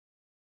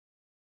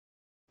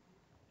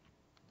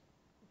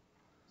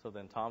So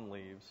then Tom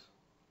leaves.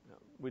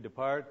 We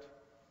depart.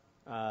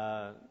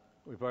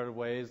 We parted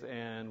ways,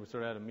 and we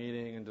sort of had a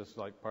meeting and just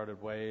like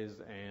parted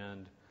ways.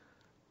 And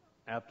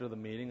after the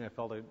meeting, I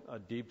felt a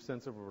deep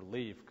sense of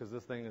relief because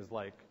this thing is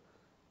like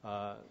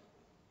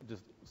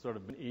just sort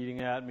of been eating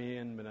at me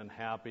and been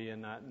unhappy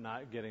and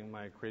not getting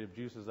my creative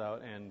juices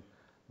out. And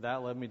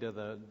that led me to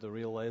the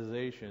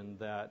realization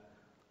that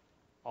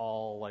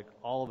all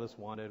of us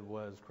wanted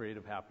was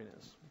creative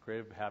happiness.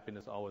 Creative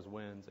happiness always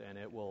wins, and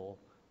it will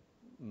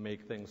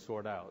make things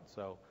sort out.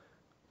 So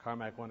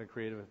Carmack wanted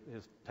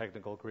his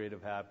technical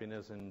creative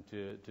happiness and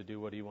to do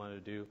what he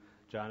wanted to do.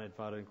 John had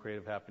found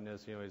creative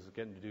happiness. He's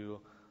getting to do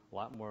a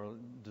lot more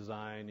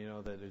design,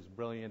 that he's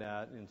brilliant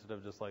at instead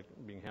of just like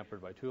being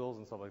hampered by tools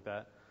and stuff like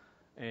that.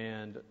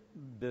 And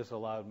this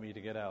allowed me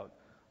to get out.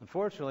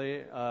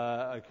 Unfortunately,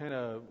 I kind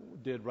of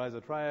did Rise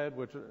of Triad,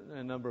 which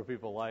a number of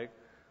people like,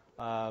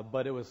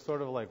 but it was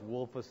sort of like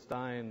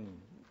Wolfenstein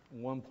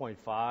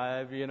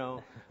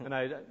 1.5, and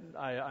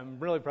I'm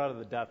really proud of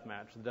the death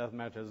match. The death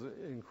match has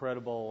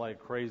incredible, like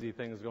crazy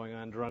things going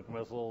on, drunk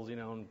missiles,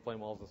 and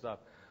flame walls and stuff.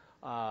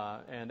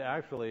 And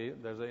actually,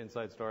 there's an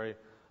inside story.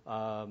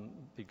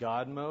 The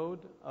God mode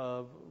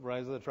of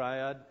Rise of the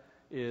Triad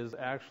is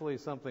actually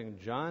something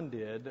John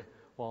did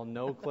while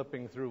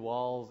no-clipping through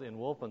walls in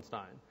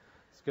Wolfenstein.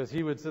 It's because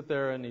he would sit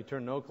there and he'd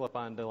turn no-clip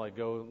on to like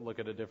go look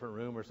at a different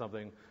room or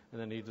something, and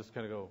then he'd just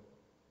kind of go,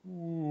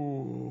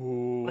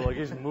 ooh, like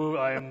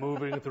I am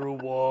moving through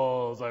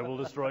walls. I will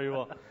destroy you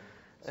all.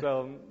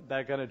 So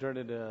that kind of turned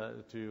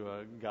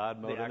into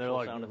God mode, and they're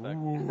like, ooh,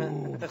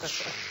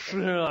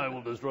 I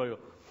will destroy you.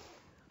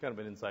 Kind of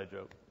an inside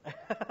joke.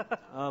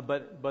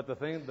 But the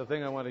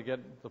thing I want to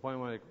get, the point I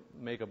want to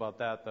make about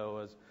that though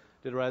is,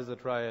 did Rise of the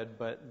Triad,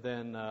 but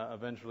then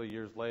eventually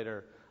years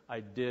later,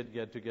 I did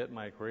get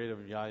my creative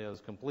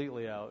yayas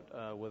completely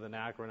out with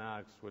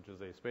Anachronox, which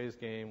is a space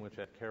game which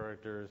had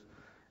characters,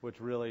 which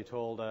really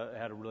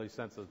had a really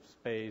sense of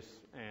space,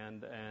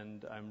 and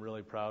I'm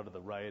really proud of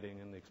the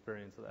writing and the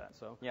experience of that.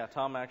 So yeah,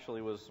 Tom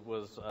actually was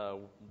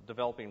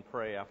developing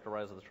Prey after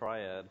Rise of the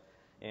Triad,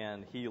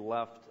 and he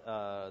left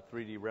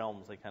 3D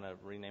Realms. They kind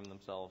of renamed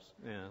themselves.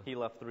 Yeah. He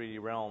left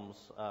 3D Realms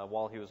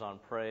while he was on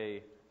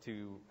Prey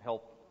to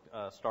help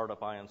start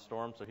up Ion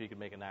Storm so he could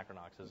make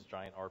Anachronox, his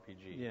giant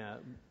RPG. Yeah,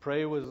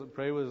 Prey was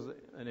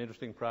an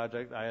interesting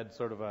project. I had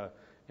sort of a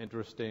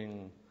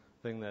interesting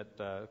thing that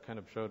kind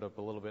of showed up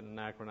a little bit in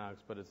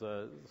Anachronox, but it's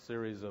a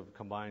series of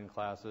combined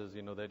classes,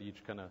 that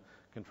each kind of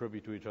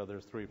contribute to each other.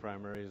 There's 3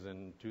 primaries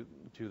and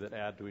two that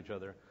add to each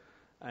other.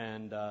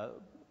 And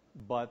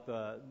but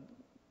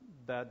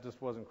that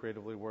just wasn't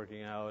creatively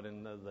working out,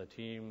 and the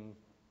team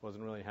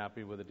wasn't really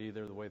happy with it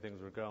either, the way things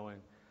were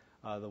going.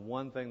 The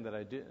one thing that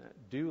I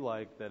do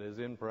like that is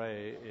in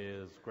Prey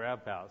is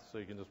grab paths, so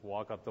you can just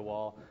walk up the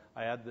wall.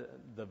 I had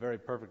the very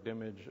perfect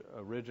image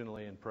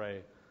originally in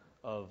Prey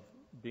of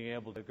being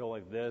able to go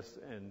like this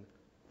and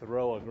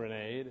throw a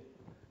grenade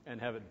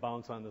and have it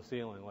bounce on the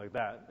ceiling like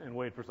that and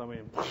wait for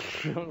somebody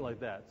to like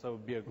that. So it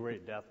would be a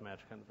great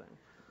deathmatch kind of thing.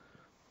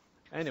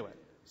 Anyway.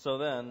 So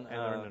then,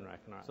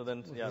 so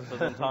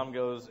then Tom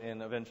goes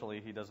and eventually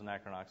he does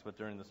Anachronox, but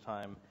during this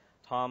time,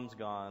 Tom's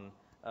gone.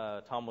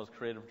 Tom was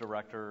creative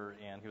director,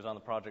 and he was on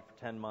the project for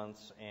 10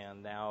 months,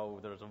 and now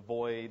there's a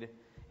void,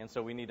 and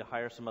so we need to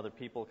hire some other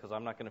people because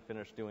I'm not going to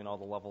finish doing all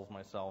the levels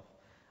myself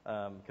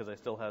because I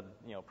still had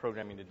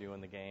programming to do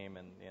in the game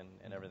and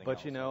everything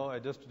else. But I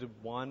just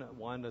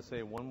wanted to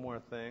say one more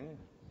thing,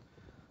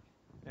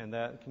 and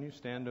that, can you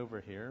stand over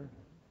here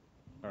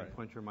and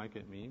point your mic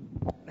at me?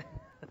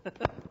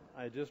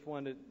 I just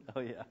wanted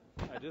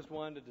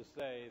to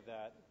say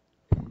that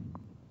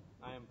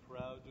I am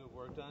proud to have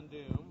worked on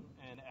Doom,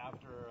 and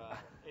after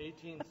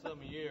 18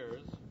 some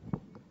years,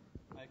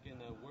 I can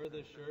wear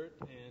this shirt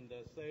and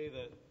say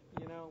that,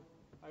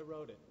 I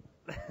wrote it.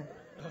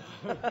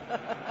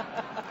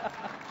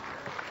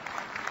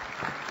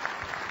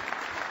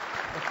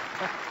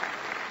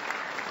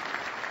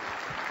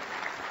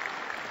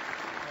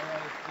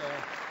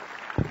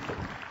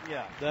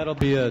 Yeah, that'll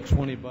be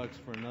 $20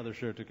 for another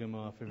shirt to come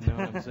off, if you know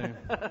what I'm saying.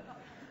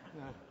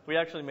 We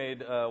actually made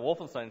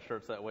Wolfenstein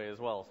shirts that way as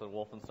well. So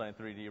Wolfenstein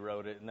 3D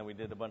wrote it, and then we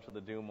did a bunch of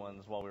the Doom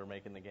ones while we were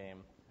making the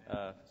game.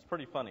 It's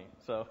pretty funny.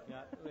 So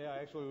yeah.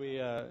 Actually,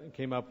 we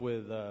came up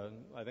with.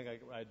 I think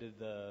I did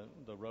the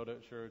wrote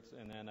it shirts,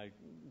 and then I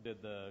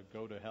did the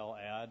Go to Hell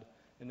ad,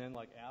 and then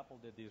like Apple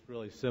did these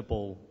really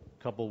simple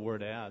couple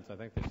word ads. I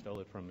think they stole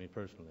it from me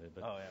personally.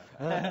 But. Oh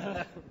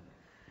yeah.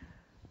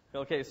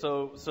 Okay,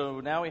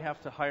 so now we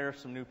have to hire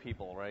some new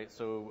people, right?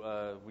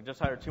 So we just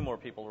hired 2 more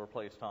people to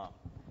replace Tom.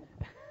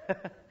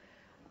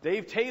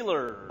 Dave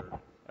Taylor,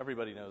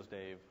 everybody knows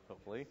Dave,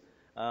 hopefully,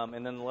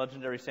 and then the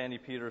legendary Sandy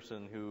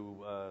Peterson,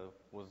 who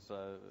was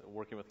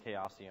working with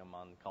Chaosium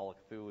on Call of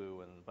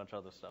Cthulhu and a bunch of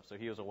other stuff. So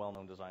he was a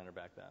well-known designer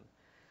back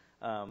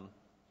then.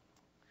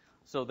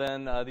 So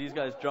then these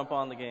guys jump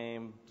on the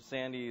game.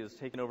 Sandy is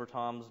taking over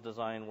Tom's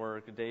design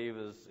work. Dave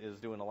is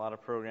doing a lot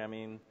of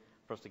programming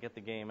for us to get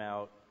the game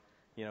out.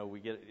 We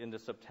get into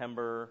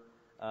September.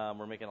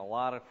 We're making a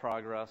lot of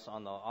progress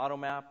on the auto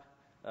map.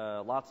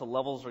 Lots of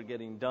levels are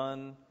getting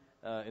done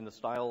in the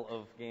style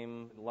of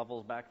game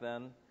levels back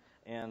then.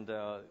 And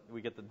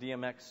we get the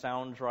DMX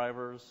sound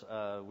drivers.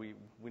 We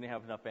didn't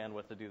have enough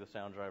bandwidth to do the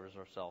sound drivers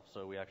ourselves,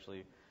 so we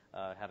actually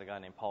had a guy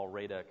named Paul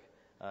Radek.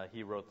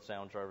 He wrote the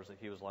sound drivers that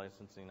he was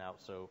licensing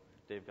out, so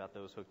Dave got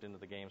those hooked into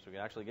the game, so we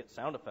could actually get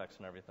sound effects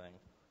and everything.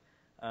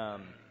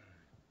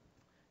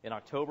 In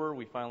October,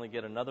 we finally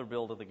get another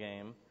build of the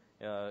game.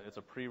 It's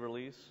a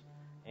pre-release,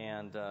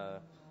 and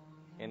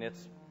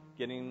it's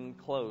getting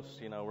close.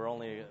 You know, we're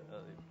only,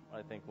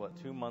 I think,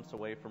 2 months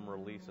away from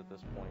release at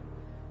this point.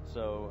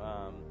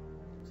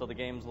 So the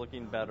game's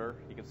looking better.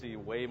 You can see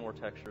way more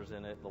textures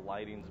in it. The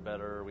lighting's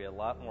better. We had a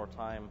lot more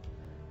time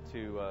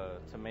to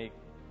make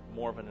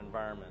more of an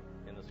environment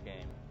in this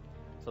game.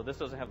 So this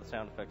doesn't have the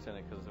sound effects in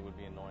it because it would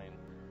be annoying.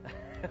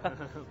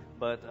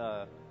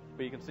 But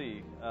you can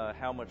see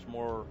how much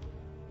more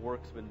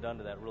work's been done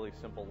to that really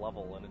simple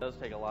level, and it does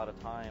take a lot of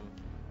time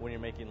when you're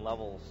making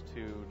levels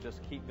to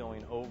just keep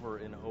going over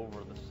and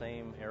over the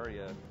same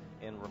area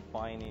and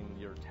refining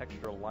your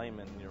texture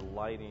alignment and your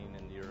lighting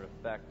and your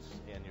effects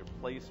and your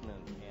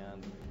placement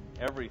and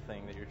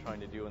everything that you're trying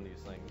to do in these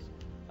things.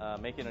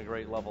 Making a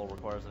great level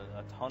requires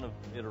a ton of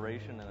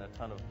iteration and a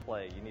ton of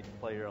play. You need to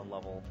play your own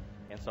level,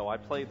 and so I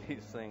played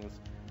these things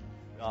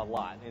a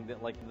lot. And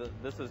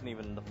this isn't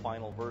even the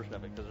final version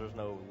of it because there's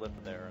no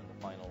lift there in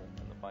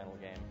the final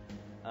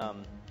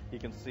game. You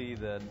can see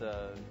that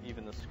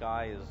even the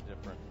sky is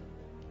different.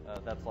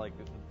 That's like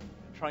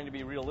trying to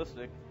be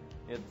realistic.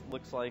 It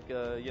looks like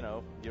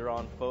you're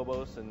on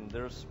Phobos and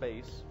there's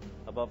space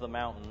above the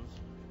mountains,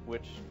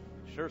 which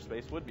sure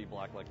space would be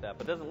black like that,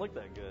 but it doesn't look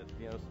that good.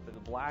 You know,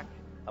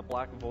 a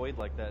black void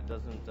like that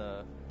doesn't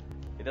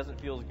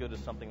feel as good as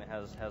something that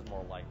has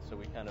more light. So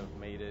we kind of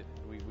made it.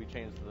 We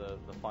changed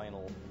the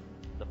final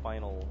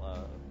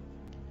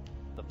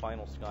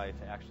sky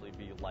to actually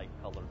be light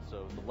colored,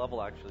 so the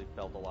level actually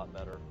felt a lot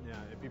better. Yeah,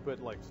 if you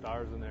put like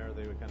stars in there,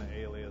 they would kind of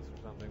alias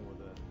or something with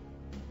it.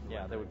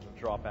 Yeah, they would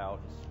drop out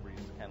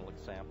and kind of look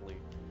samply.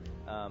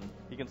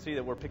 You can see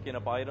that we're picking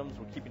up items,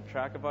 we're keeping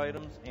track of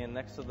items, and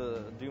next to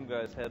the Doom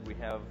guy's head we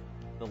have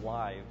the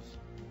lives.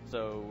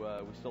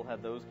 So we still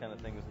had those kind of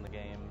things in the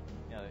game.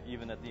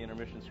 Even at the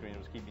intermission screen, it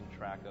was keeping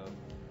track of,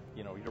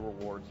 your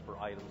rewards for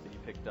items that you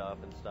picked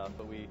up and stuff.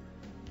 But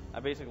I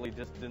basically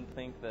just didn't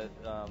think that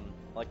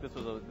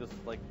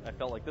I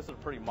felt like this is a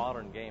pretty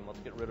modern game. Let's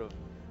get rid of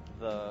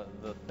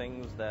the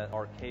things that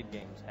arcade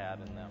games had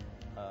in them.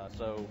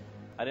 So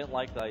I didn't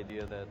like the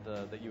idea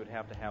that you would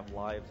have to have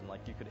lives and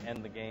you could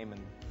end the game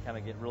and kind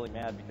of get really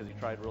mad because you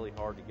tried really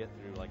hard to get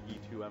through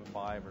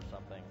E2M5 or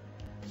something.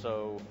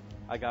 So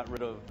I got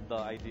rid of the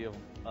idea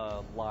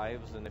of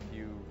lives, and if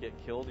you get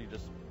killed, you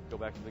just go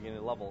back to the beginning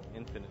of the level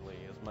infinitely,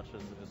 as much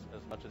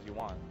as you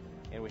want.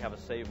 And we have a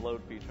save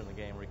load feature in the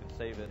game where you can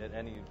save it at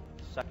any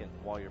second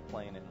while you're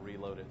playing it and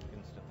reload it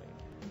instantly.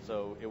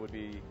 So it would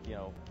be,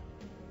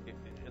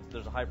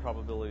 there's a high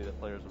probability that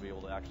players will be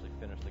able to actually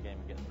finish the game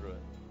and get through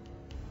it.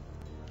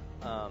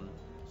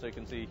 So you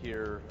can see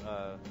here,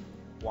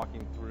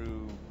 walking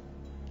through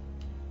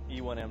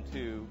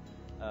E1M2,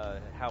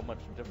 how much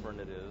different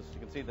it is. You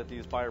can see that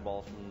these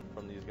fireballs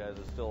from these guys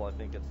is still, I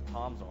think it's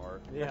Tom's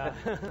art. Yeah.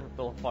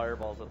 The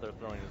fireballs that they're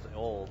throwing is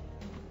old.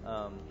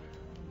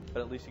 But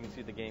at least you can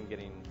see the game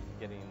getting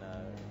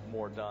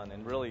more done.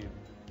 And really,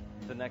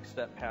 the next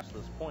step past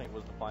this point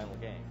was the final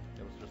game.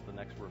 It was just the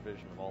next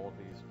revision of all of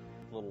these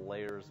little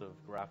layers of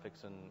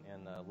graphics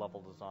and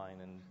level design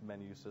and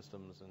menu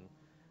systems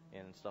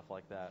and stuff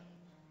like that.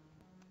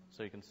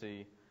 So you can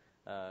see,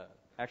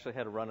 actually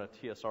had to run a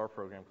TSR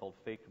program called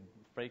Fake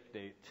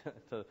Date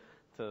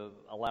to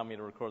allow me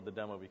to record the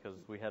demo because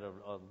we had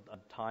a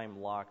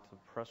time-locked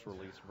press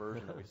release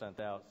version that we sent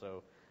out.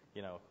 So,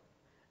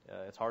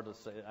 it's hard to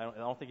say. I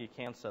don't think you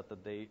can set the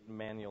date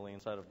manually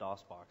inside of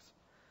DOSBox.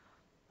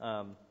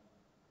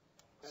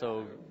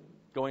 So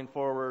going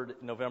forward,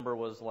 November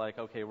was like,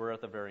 okay, we're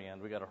at the very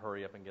end. We got to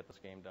hurry up and get this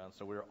game done.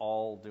 So we were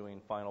all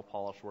doing final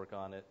polish work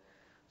on it.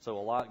 So a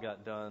lot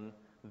got done.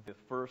 The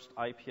first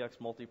IPX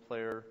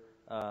multiplayer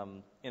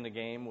in the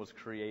game was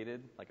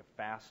created, like a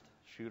fast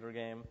shooter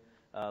game.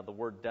 The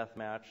word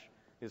deathmatch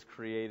is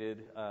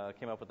created.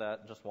 Came up with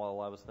that just while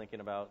I was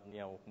thinking about,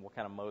 what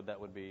kind of mode that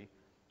would be.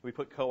 We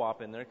put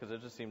co-op in there because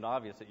it just seemed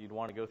obvious that you'd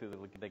want to go through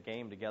the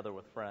game together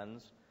with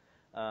friends.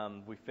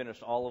 We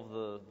finished all of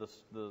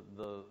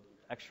the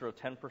extra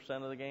 10%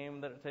 of the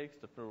game that it takes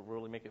to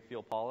really make it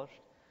feel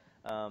polished.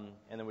 And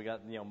then we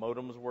got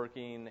modems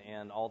working,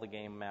 and all the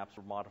game maps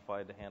were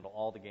modified to handle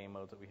all the game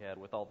modes that we had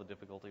with all the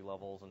difficulty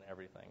levels and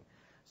everything.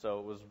 So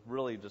it was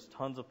really just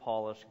tons of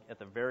polish at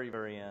the very,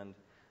 very end.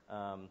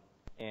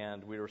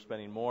 And we were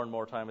spending more and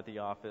more time at the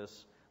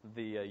office.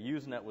 The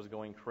Usenet was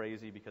going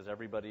crazy because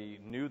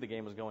everybody knew the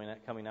game was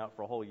coming out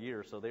for a whole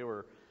year, so they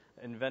were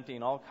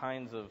inventing all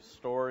kinds of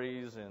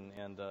stories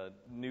and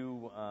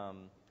new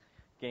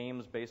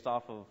games based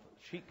off of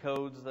cheat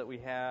codes that we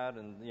had,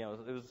 and it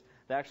was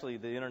actually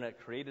the internet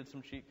created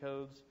some cheat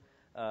codes,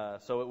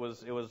 so it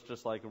was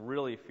just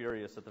really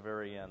furious at the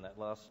very end. That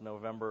last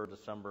November,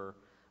 December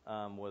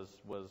was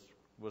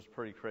was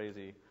pretty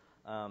crazy.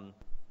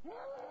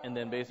 And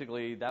then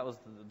basically that was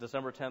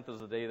December 10th is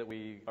the day that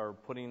we are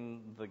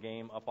putting the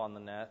game up on the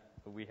net.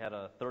 We had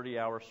a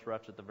 30-hour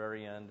stretch at the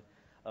very end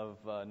of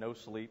no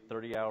sleep,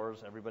 30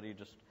 hours, everybody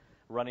just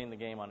running the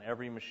game on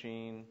every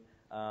machine.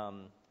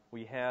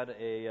 We had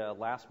a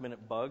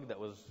last-minute bug that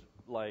was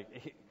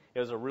like, it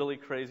was a really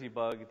crazy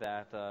bug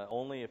that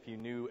only if you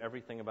knew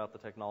everything about the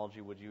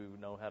technology would you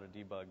know how to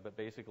debug. But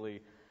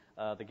basically,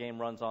 the game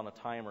runs on a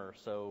timer,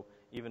 so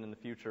even in the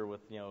future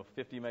with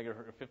 50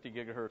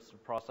 gigahertz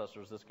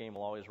processors, this game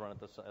will always run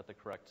at the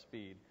correct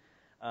speed.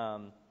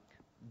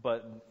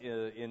 But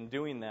in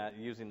doing that,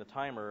 using the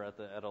timer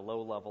at a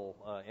low level,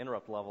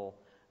 interrupt level,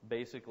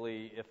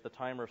 basically, if the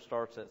timer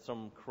starts at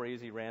some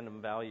crazy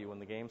random value when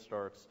the game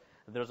starts,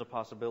 there's a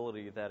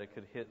possibility that it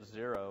could hit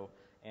 0,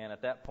 and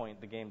at that point,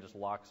 the game just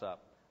locks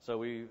up. So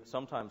we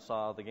sometimes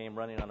saw the game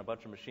running on a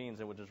bunch of machines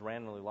and would just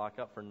randomly lock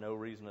up for no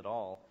reason at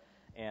all,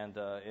 and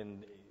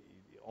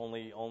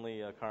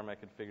only Carmack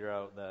could figure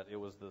out that it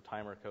was the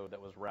timer code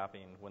that was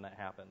wrapping when that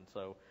happened.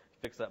 So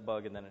fix that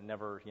bug, and then it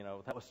never,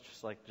 that was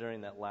just like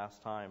during that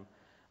last time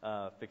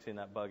fixing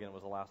that bug, and it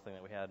was the last thing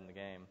that we had in the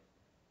game.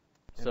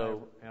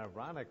 So, and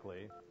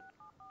ironically,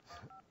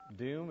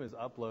 Doom is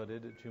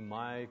uploaded to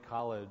my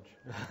college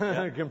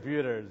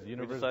computers,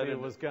 University of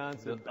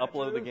Wisconsin. To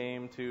upload the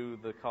game to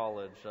the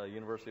college,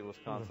 University of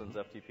Wisconsin's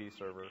FTP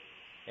server,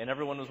 and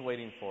everyone was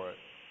waiting for it.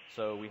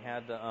 So we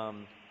had to,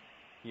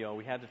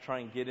 we had to try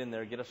and get in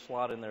there, get a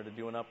slot in there to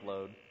do an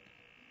upload,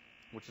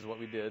 which is what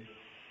we did.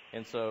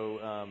 And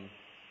so,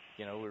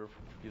 we were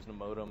using a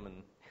modem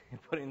and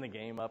putting the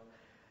game up,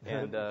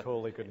 and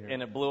totally couldn't hear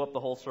and it blew up the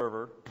whole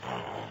server.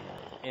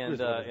 And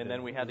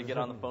then we had to get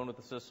on the phone with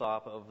the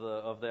sysop of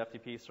the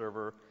FTP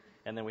server,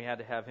 and then we had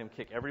to have him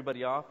kick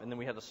everybody off, and then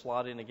we had to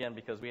slot in again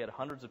because we had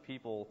hundreds of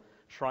people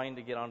trying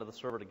to get onto the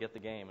server to get the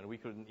game, and we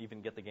couldn't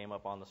even get the game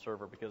up on the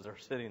server because they were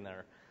sitting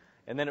there.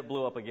 And then it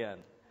blew up again.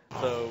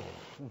 So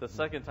the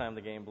second time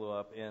the game blew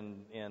up,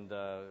 and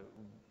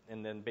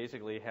then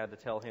basically had to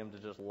tell him to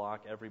just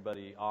lock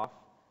everybody off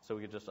so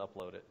we could just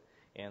upload it.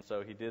 And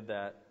so he did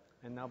that.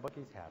 And now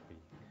Bucky's happy.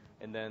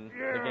 And then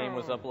the game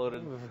was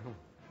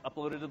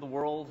uploaded to the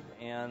world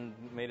and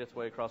made its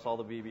way across all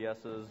the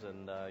BBSs,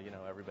 and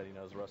everybody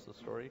knows the rest of the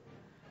story.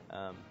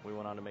 We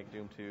went on to make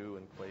Doom 2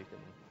 and Quake,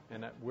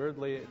 and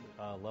weirdly,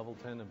 level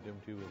 10 of Doom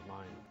 2 is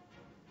mine.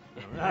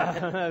 We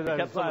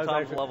kept some of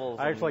Tom's levels.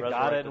 I actually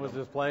got it and was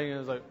just playing, and it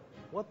was like,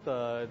 what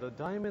the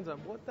diamonds?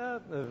 What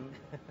that?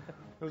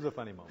 It was a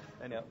funny moment.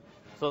 Anyway. Yep.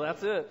 So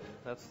that's it.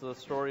 That's the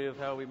story of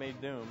how we made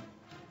Doom.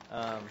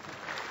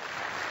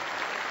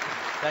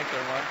 Thanks,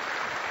 everyone.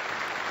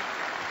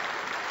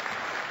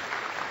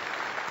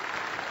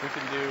 We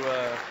can do,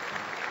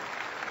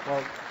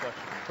 well,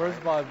 first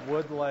of all, I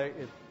would like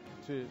it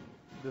to,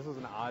 this is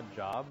an odd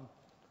job,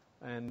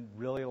 and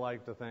really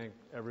like to thank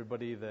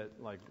everybody that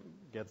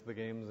gets the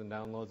games and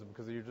downloads them,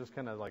 because you're just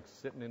kind of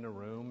sitting in a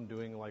room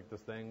doing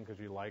this thing because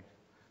you like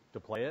to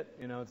play it.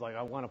 It's like,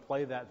 I want to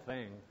play that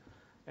thing.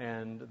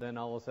 And then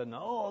all of a sudden,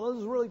 oh, this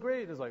is really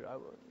great. It's like,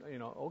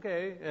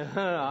 okay,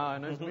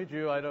 nice to meet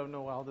you. I don't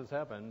know how this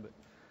happened,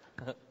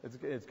 but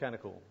it's kind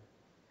of cool.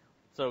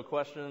 So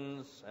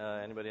questions?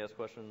 Anybody has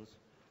questions?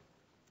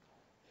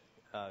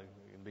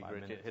 It'd be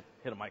great to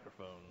hit a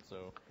microphone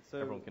so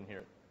everyone can hear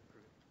it.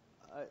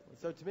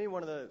 So to me,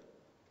 one of the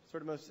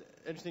sort of most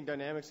interesting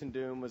dynamics in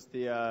Doom was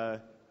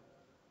the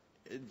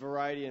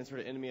variety and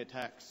sort of enemy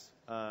attacks,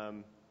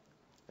 and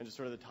just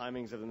sort of the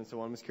timings of them and so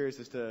on. I was curious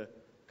as to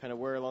kind of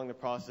where along the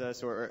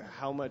process, or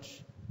how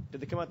much,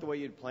 did they come out the way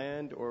you'd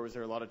planned, or was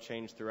there a lot of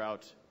change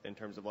throughout in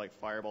terms of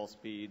fireball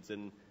speeds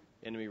and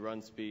enemy run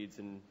speeds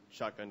and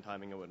shotgun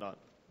timing and whatnot?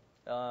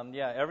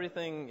 Yeah,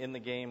 everything in the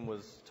game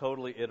was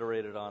totally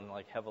iterated on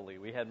heavily.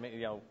 We had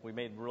we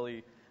made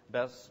really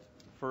best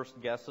first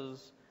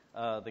guesses.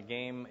 The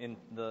game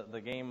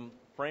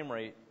frame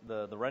rate,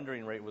 the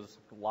rendering rate was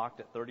locked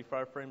at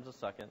 35 frames a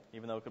second,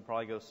 even though it could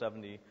probably go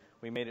 70.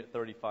 We made it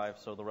 35,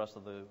 so the rest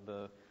of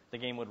the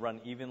game would run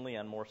evenly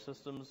on more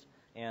systems,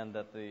 and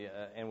that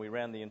and we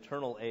ran the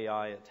internal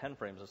AI at 10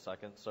 frames a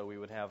second, so we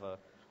would have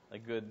a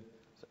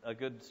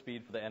good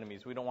speed for the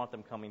enemies. We don't want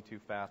them coming too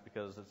fast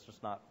because it's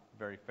just not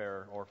very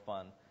fair or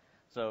fun.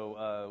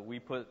 So we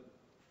put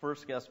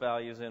first guess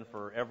values in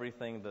for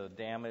everything: the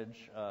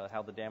damage,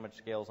 how the damage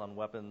scales on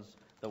weapons,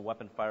 the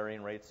weapon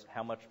firing rates,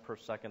 how much per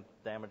second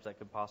damage that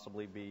could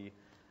possibly be,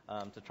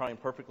 to try and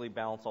perfectly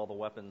balance all the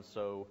weapons.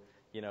 So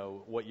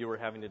what you were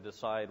having to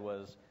decide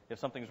was, if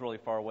something's really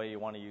far away, you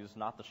want to use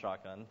not the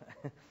shotgun,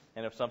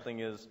 and if something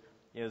is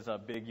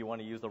big, you want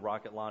to use the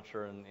rocket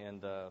launcher,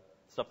 and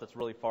stuff that's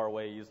really far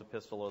away, use the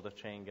pistol or the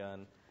chain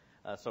gun.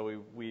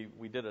 So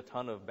we did a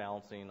ton of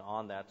balancing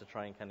on that to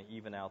try and kind of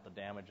even out the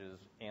damages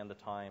and the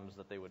times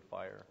that they would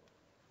fire.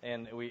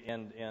 And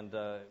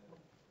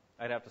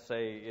I'd have to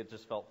say it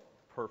just felt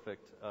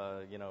perfect.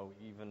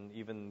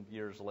 Even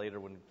years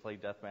later when we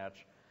played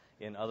deathmatch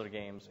in other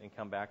games and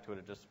come back to it,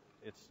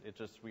 it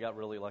just we got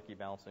really lucky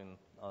balancing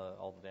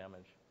all the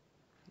damage.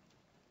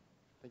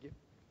 Thank you.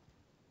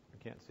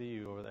 I can't see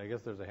you over there. I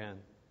guess there's a hand.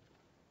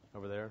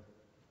 over there.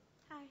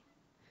 Hi.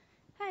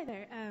 Hi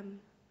there.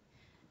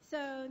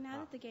 So now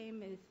that the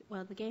game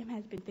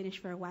has been finished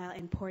for a while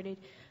and ported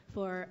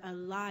for a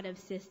lot of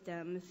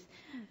systems,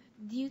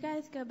 do you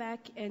guys go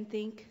back and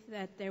think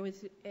that there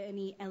was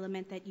any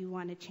element that you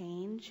want to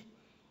change?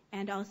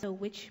 And also,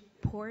 which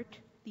port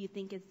do you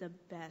think is the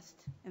best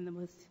and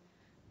the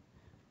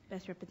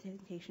best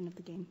representation of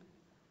the game?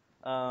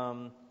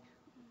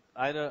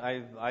 I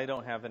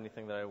don't have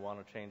anything that I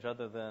want to change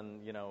other than,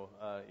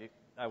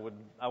 I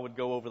would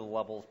go over the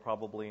levels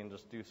probably and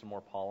just do some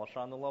more polish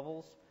on the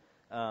levels.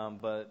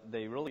 But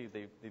they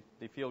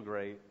feel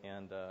great,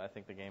 and I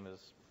think the game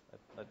is.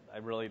 I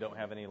really don't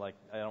have any I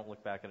don't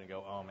look back and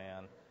go, oh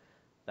man,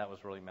 that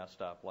was really messed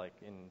up. Like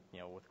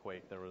with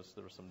Quake, there was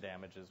some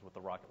damages with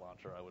the rocket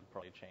launcher I would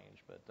probably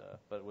change,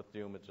 but with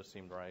Doom it just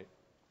seemed right.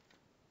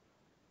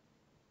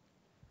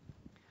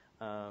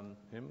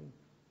 Him?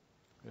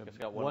 I guess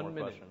I got one more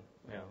minute. question.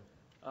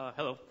 Yeah.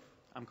 Hello,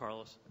 I'm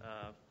Carlos.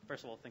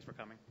 First of all, thanks for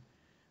coming.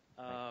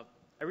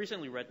 I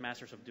recently read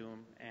Masters of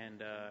Doom,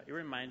 and it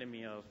reminded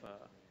me of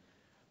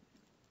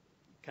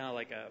kind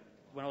of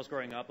when I was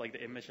growing up,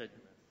 the image that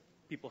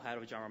people had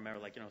of John Romero,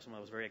 someone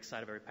that was very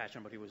excited, very passionate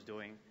about what he was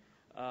doing.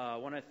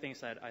 One of the things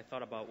that I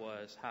thought about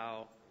was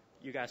how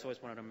you guys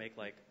always wanted to make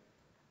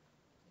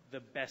the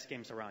best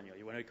games around you.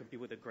 You wanted to compete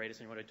with the greatest,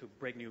 and you wanted to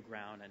break new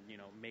ground and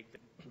make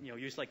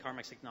use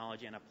Carmack's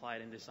technology and apply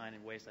it in design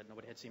in ways that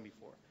nobody had seen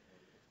before.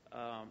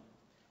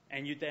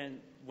 And you then,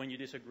 when you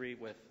disagree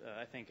with,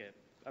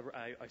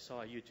 I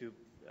saw a YouTube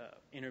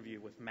interview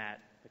with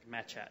Matt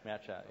Chat.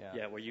 Matt Chat,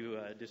 yeah. Yeah, where you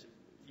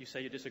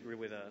say you disagree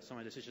with some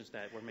of the decisions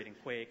that were made in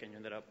Quake, and you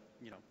ended up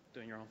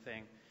doing your own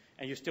thing,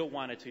 and you still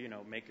wanted to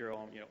make your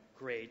own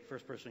great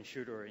first-person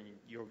shooter and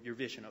your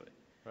vision of it.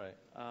 Right.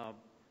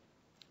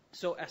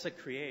 So as a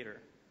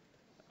creator,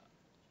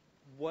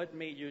 what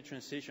made you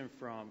transition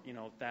from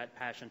that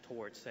passion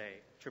towards, say,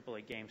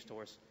 AAA games,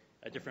 towards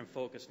a different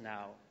focus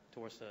now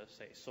towards the,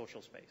 say,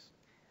 social space?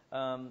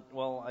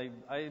 Well,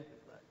 I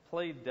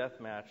played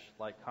deathmatch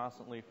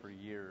constantly for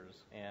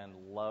years and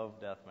love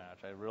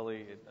deathmatch.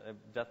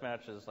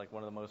 Deathmatch is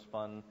one of the most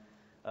fun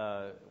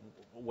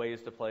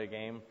ways to play a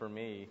game for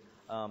me.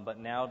 But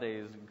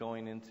nowadays,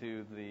 going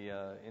into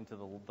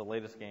the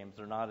latest games,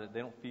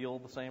 they don't feel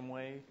the same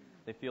way.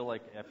 I feel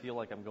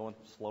like I'm going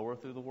slower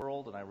through the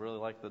world, and I really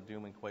like the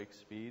Doom and Quake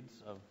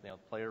speeds of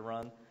player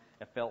run.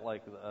 It felt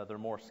like they're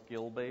more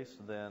skill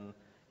based than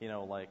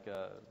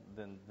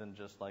than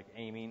just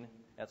aiming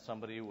at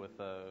somebody with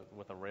a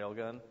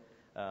railgun.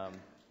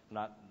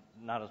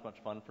 Not as much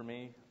fun for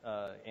me.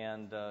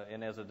 And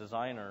as a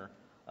designer,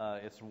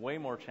 it's way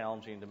more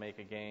challenging to make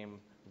a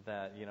game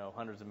that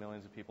hundreds of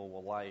millions of people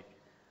will like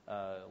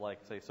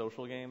say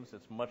social games.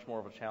 It's much more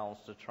of a challenge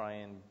to try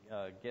and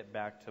get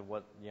back to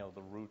what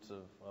the roots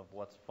of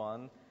what's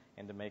fun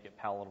and to make it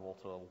palatable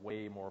to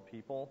way more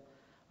people.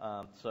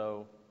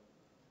 So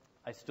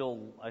I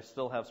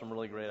still have some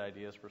really great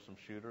ideas for some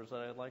shooters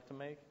that I'd like to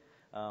make,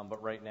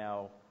 but right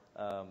now,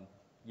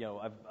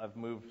 I've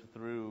moved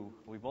through.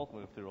 We both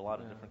moved through a lot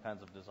of different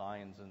kinds of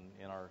designs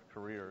in our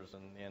careers,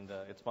 and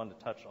it's fun to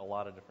touch a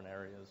lot of different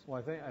areas.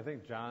 Well, I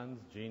think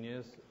John's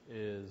genius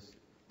is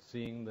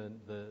seeing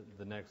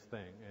the next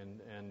thing,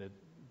 and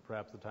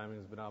perhaps the timing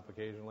has been off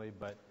occasionally,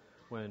 but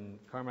when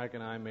Carmack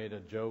and I made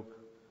a joke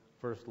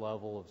first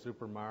level of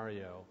Super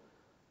Mario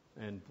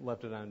and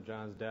left it on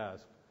John's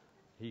desk,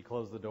 he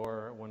closed the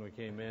door when we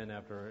came in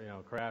after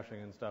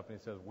crashing and stuff, and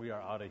he says, "We are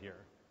out of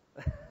here."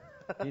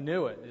 He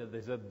knew it.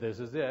 They said, "This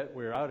is it.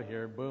 We're out of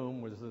here."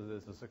 Boom! This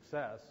is a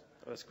success.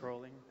 The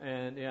scrolling.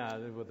 And yeah,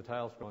 with the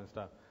tile scrolling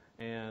stuff.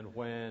 And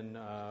when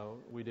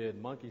we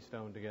did Monkey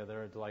Stone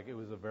together, it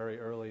was a very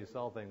early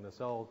cell thing. The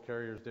cell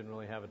carriers didn't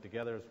really have it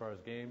together as far as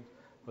games,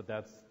 but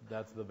that's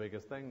the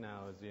biggest thing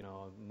now is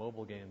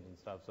mobile games and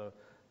stuff. So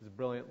it's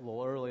brilliant, a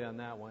little early on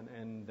that one,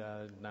 and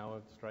now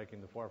it's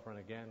striking the forefront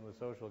again with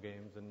social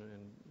games and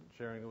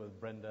sharing it with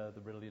Brenda,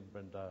 the brilliant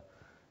Brenda.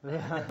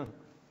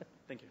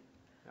 Thank you.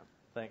 Yeah.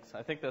 Thanks.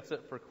 I think that's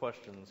it for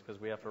questions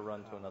because we have to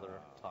run to another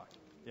talk.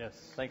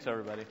 Yes. Thanks,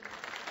 everybody.